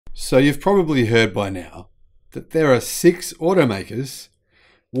So you've probably heard by now that there are 6 automakers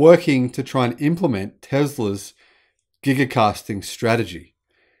working to try and implement Tesla's Giga Casting strategy.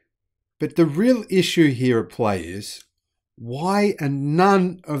 But the real issue here at play is, why are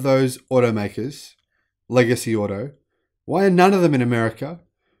none of those automakers, Legacy Auto, why are none of them in America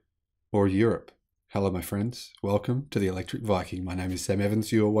or Europe? Hello, my friends. Welcome to the Electric Viking. My name is Sam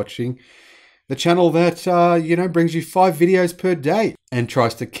Evans. You are watching the channel that, brings you 5 videos per day and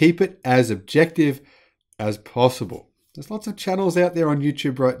tries to keep it as objective as possible. There's lots of channels out there on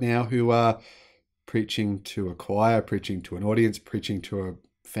YouTube right now who are preaching to a choir, preaching to an audience, preaching to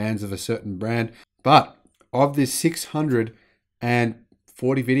fans of a certain brand. But of this 640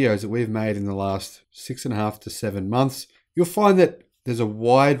 videos that we've made in the last 6.5 to 7 months, you'll find that there's a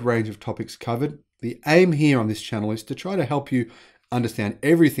wide range of topics covered. The aim here on this channel is to try to help you understand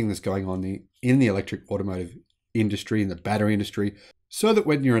everything that's going on in the electric automotive industry, in the battery industry, so that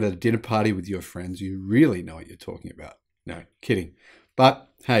when you're at a dinner party with your friends, you really know what you're talking about. No, kidding. But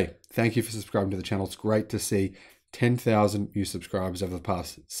hey, thank you for subscribing to the channel. It's great to see 10,000 new subscribers over the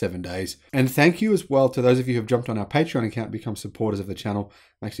past 7 days. And thank you as well to those of you who have jumped on our Patreon account and become supporters of the channel.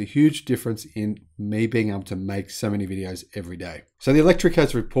 It makes a huge difference in me being able to make so many videos every day. So The Electric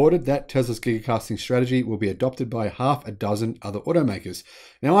has reported that Tesla's Giga Casting strategy will be adopted by half a dozen other automakers.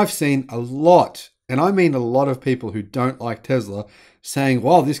 Now, I've seen a lot, and I mean a lot, of people who don't like Tesla saying,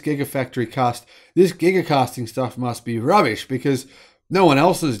 well, this Gigafactory this Giga Casting stuff must be rubbish because no one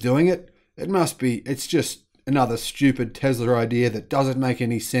else is doing it. It's just another stupid Tesla idea that doesn't make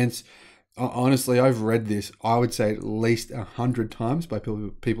any sense. Honestly, I've read this, I would say at least 100 times by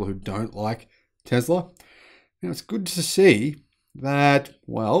people who don't like Tesla. Now, it's good to see that,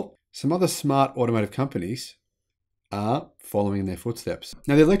 well, some other smart automotive companies are following in their footsteps.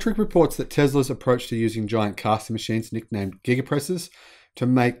 Now, The Electric reports that Tesla's approach to using giant casting machines nicknamed gigapresses to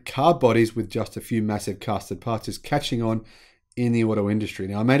make car bodies with just a few massive casted parts is catching on in the auto industry.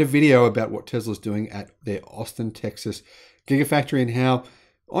 Now, I made a video about what Tesla's doing at their Austin, Texas Gigafactory and how,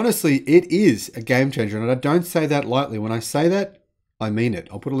 honestly, it is a game changer. And I don't say that lightly. When I say that, I mean it.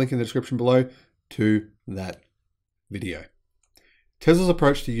 I'll put a link in the description below to that video. Tesla's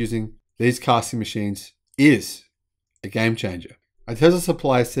approach to using these casting machines is a game changer. A Tesla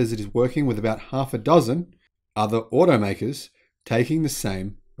supplier says it is working with about half a dozen other automakers taking the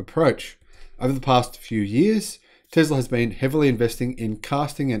same approach. Over the past few years, Tesla has been heavily investing in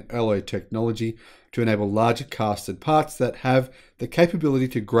casting and alloy technology to enable larger casted parts that have the capability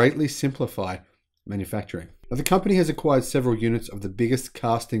to greatly simplify manufacturing. Now, the company has acquired several units of the biggest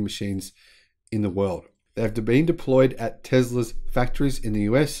casting machines in the world. They have been deployed at Tesla's factories in the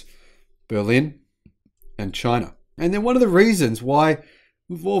US, Berlin, and China. And they're one of the reasons why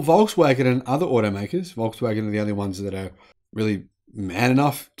Volkswagen and other automakers, Volkswagen are the only ones that are really man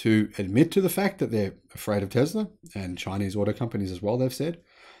enough to admit to the fact that they're afraid of Tesla, and Chinese auto companies as well, they've said.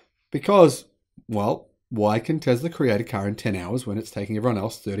 Because, well, why can Tesla create a car in 10 hours when it's taking everyone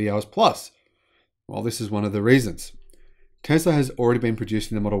else 30 hours plus? Well, this is one of the reasons. Tesla has already been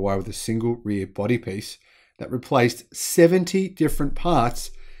producing the Model Y with a single rear body piece that replaced 70 different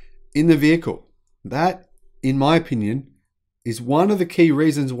parts in the vehicle. That, in my opinion, is one of the key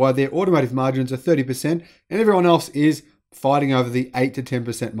reasons why their automotive margins are 30% and everyone else is fighting over the 8 to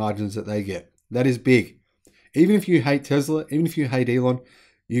 10% margins that they get. That is big. Even if you hate Tesla, even if you hate Elon,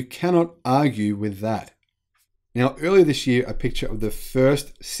 you cannot argue with that. Now, earlier this year, a picture of the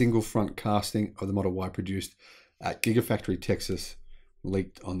first single front casting of the Model Y produced at Gigafactory, Texas,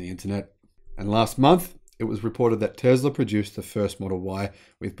 leaked on the internet. And last month, it was reported that Tesla produced the first Model Y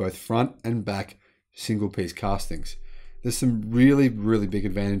with both front and back single piece castings. There's some really, really big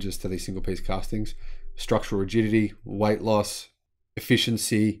advantages to these single piece castings. Structural rigidity, weight loss,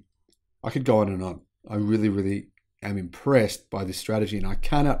 efficiency. I could go on and on. I really, really am impressed by this strategy, and I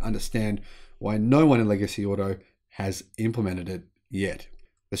cannot understand why no one in Legacy Auto has implemented it yet.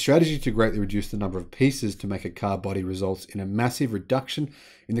 The strategy to greatly reduce the number of pieces to make a car body results in a massive reduction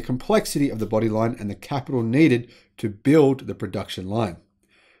in the complexity of the body line and the capital needed to build the production line.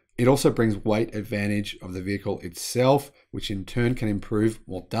 It also brings weight advantage of the vehicle itself, which in turn can improve,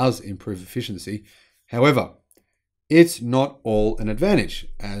 well, does improve efficiency. However, it's not all an advantage,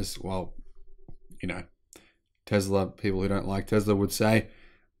 as, well, Tesla, people who don't like Tesla would say,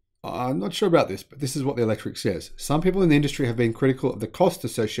 I'm not sure about this, but this is what The Electric says. Some people in the industry have been critical of the cost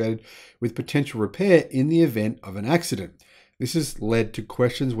associated with potential repair in the event of an accident. This has led to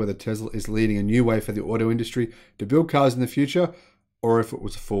questions whether Tesla is leading a new way for the auto industry to build cars in the future, or if it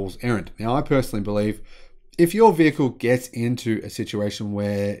was a fool's errand. Now, I personally believe if your vehicle gets into a situation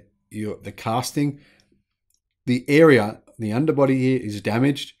where the casting, the area, the underbody here is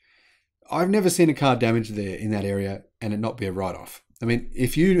damaged, I've never seen a car damaged there in that area and it not be a write-off. I mean,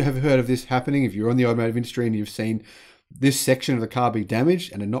 if you have heard of this happening, if you're on the automotive industry and you've seen this section of the car be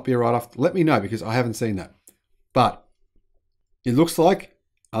damaged and it not be a write-off, let me know, because I haven't seen that. But it looks like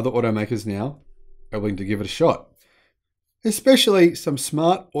other automakers now are willing to give it a shot, especially some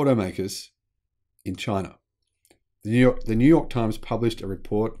smart automakers in China. The New York Times published a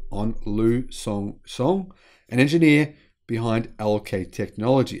report on Lu Song, an engineer behind LK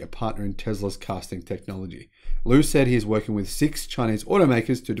Technology, a partner in Tesla's casting technology. Lu said he is working with 6 Chinese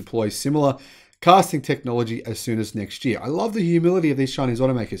automakers to deploy similar casting technology as soon as next year. I love the humility of these Chinese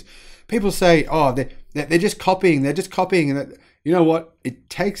automakers. People say, oh, they're just copying, they're just copying. And you know what? It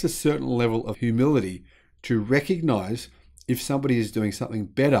takes a certain level of humility to recognize if somebody is doing something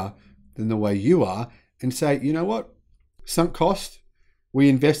better than the way you are and say, you know what? Sunk cost, we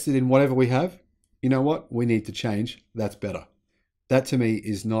invested in whatever we have. You know what? We need to change. That's better. That to me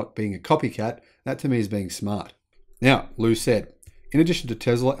is not being a copycat. That to me is being smart. Now, Lu said, in addition to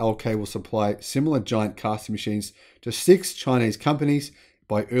Tesla, LK will supply similar giant casting machines to 6 Chinese companies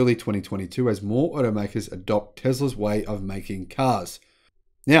by early 2022 as more automakers adopt Tesla's way of making cars.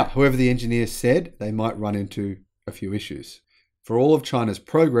 Now, however, the engineer said they might run into a few issues. For all of China's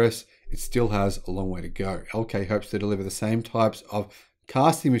progress, it still has a long way to go. LK hopes to deliver the same types of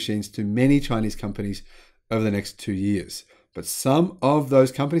casting machines to many Chinese companies over the next 2 years. But some of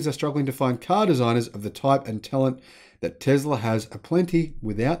those companies are struggling to find car designers of the type and talent that Tesla has aplenty.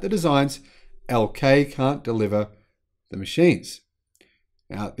 Without the designs, LK can't deliver the machines.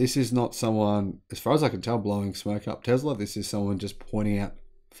 Now, this is not someone, as far as I can tell, blowing smoke up Tesla. This is someone just pointing out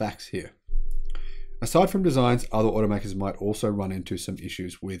facts here. Aside from designs, other automakers might also run into some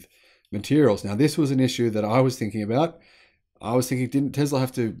issues with materials. Now, this was an issue that I was thinking about. I was thinking, didn't Tesla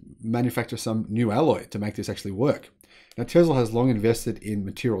have to manufacture some new alloy to make this actually work? Now, Tesla has long invested in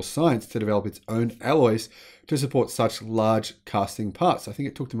material science to develop its own alloys to support such large casting parts. I think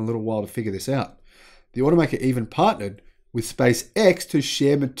it took them a little while to figure this out. The automaker even partnered with SpaceX to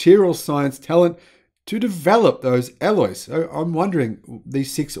share material science talent to develop those alloys. So I'm wondering,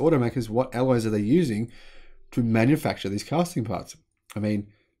 these 6 automakers, what alloys are they using to manufacture these casting parts? I mean,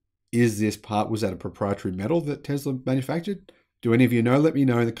 is this part, was that a proprietary metal that Tesla manufactured? Do any of you know? Let me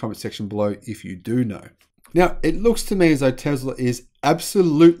know in the comment section below if you do know. Now, it looks to me as though Tesla is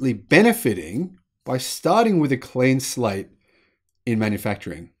absolutely benefiting by starting with a clean slate in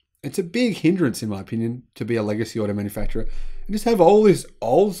manufacturing. It's a big hindrance, in my opinion, to be a legacy auto manufacturer and just have all this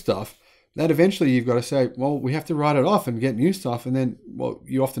old stuff that eventually you've got to say, well, we have to write it off and get new stuff. And then, well,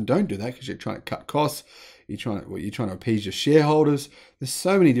 you often don't do that because you're trying to cut costs. You're trying to appease your shareholders. There's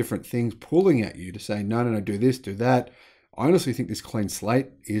so many different things pulling at you to say, no, do this, do that. I honestly think this clean slate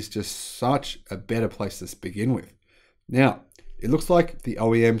is just such a better place to begin with. Now, it looks like the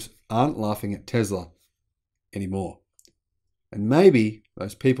OEMs aren't laughing at Tesla anymore. And maybe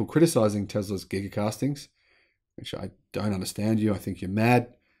those people criticizing Tesla's Giga Castings, which I don't understand you, I think you're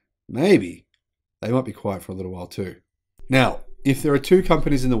mad, maybe they might be quiet for a little while too. Now, if there are 2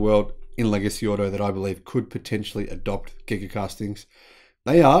 companies in the world in legacy auto that I believe could potentially adopt Giga Castings,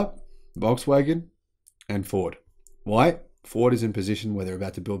 they are Volkswagen and Ford. Why? Ford is in position where they're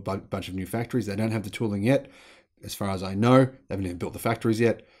about to build a bunch of new factories. They don't have the tooling yet, as far as I know. They haven't even built the factories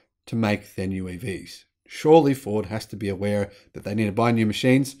yet to make their new EVs. Surely Ford has to be aware that they need to buy new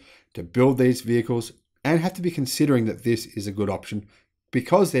machines to build these vehicles and have to be considering that this is a good option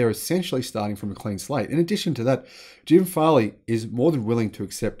because they're essentially starting from a clean slate. In addition to that, Jim Farley is more than willing to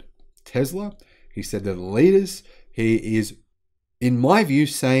accept Tesla. He said they're the leaders. He is, in my view,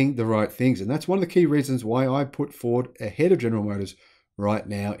 saying the right things. And that's one of the key reasons why I put Ford ahead of General Motors right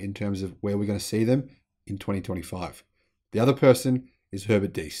now in terms of where we're going to see them in 2025. The other person is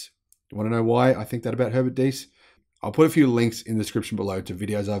Herbert Diess. You want to know why I think that about Herbert Diess? I'll put a few links in the description below to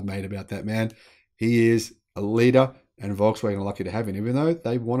videos I've made about that man. He is a leader and Volkswagen are lucky to have him, even though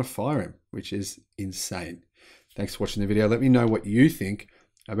they want to fire him, which is insane. Thanks for watching the video. Let me know what you think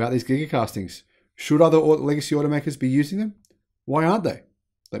about these Giga Castings. Should other legacy automakers be using them? Why aren't they?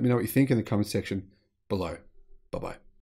 Let me know what you think in the comment section below. Bye-bye.